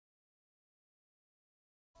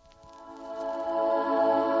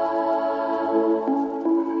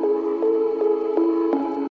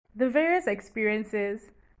various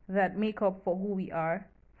experiences that make up for who we are,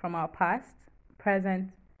 from our past,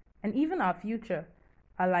 present, and even our future,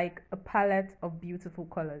 are like a palette of beautiful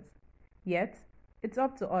colors. Yet, it's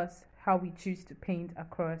up to us how we choose to paint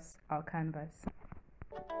across our canvas.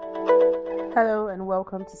 Hello and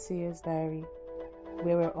welcome to Seer's Diary,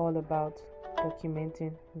 where we're all about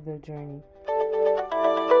documenting the journey.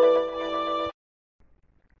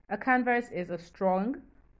 A canvas is a strong,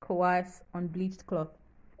 coarse, unbleached cloth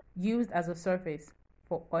used as a surface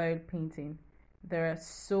for oil painting. There are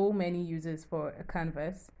so many uses for a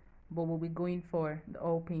canvas, but we'll be going for the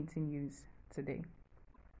oil painting use today.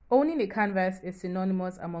 Owning a canvas is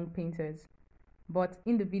synonymous among painters, but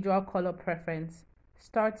individual color preference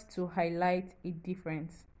starts to highlight a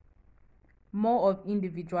difference. More of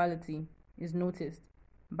individuality is noticed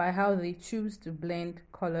by how they choose to blend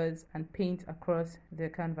colors and paint across their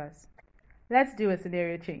canvas. Let's do a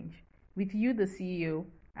scenario change with you, the CEO,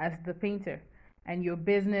 as the painter and your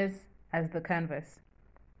business as the canvas.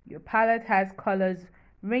 Your palette has colors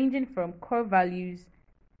ranging from core values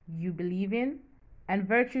you believe in and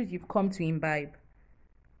virtues you've come to imbibe,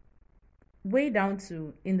 way down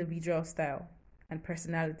to individual style and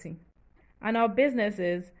personality. And our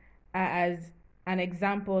businesses are as an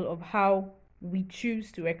example of how we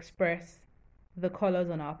choose to express the colors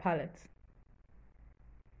on our palette.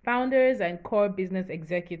 Founders and core business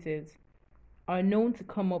executives are known to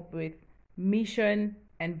come up with mission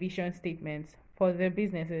and vision statements for their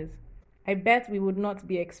businesses. I bet we would not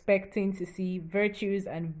be expecting to see virtues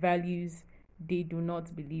and values they do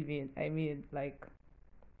not believe in.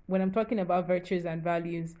 When I'm talking about virtues and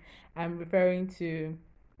values, I'm referring to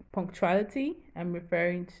punctuality, I'm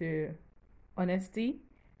referring to honesty,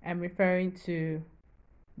 I'm referring to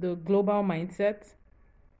the global mindset,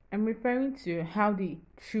 I'm referring to how they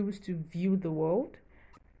choose to view the world.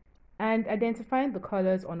 And identifying the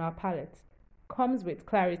colors on our palette comes with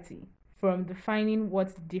clarity from defining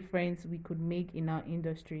what difference we could make in our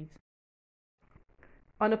industries.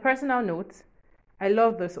 On a personal note, I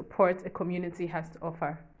love the support a community has to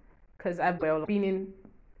offer because I've been in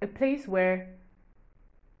a place where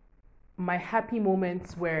my happy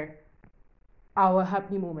moments were our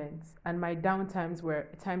happy moments and my downtimes were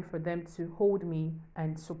a time for them to hold me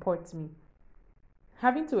and support me.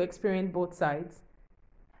 Having to experience both sides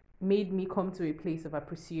made me come to a place of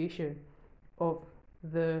appreciation of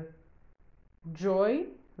the joy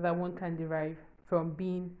that one can derive from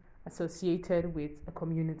being associated with a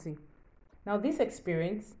community. Now, this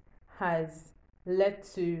experience has led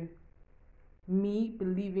to me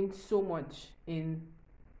believing so much in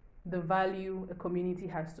the value a community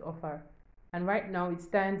has to offer. And right now, it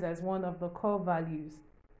stands as one of the core values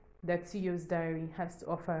that CEO's Diary has to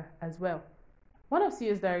offer as well. One of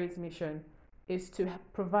CEO's Diary's mission is to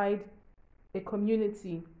provide a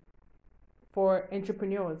community for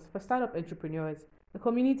entrepreneurs, for startup entrepreneurs, a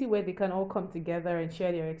community where they can all come together and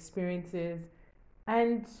share their experiences.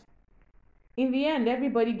 And in the end,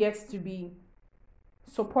 everybody gets to be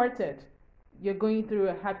supported. You're going through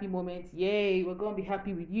a happy moment. Yay, we're going to be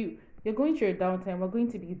happy with you. You're going through a downtime. We're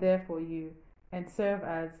going to be there for you and serve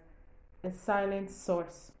as a silent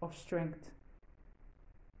source of strength.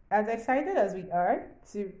 As excited as we are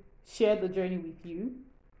to share the journey with you,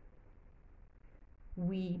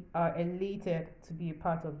 we are elated to be a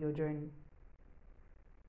part of your journey.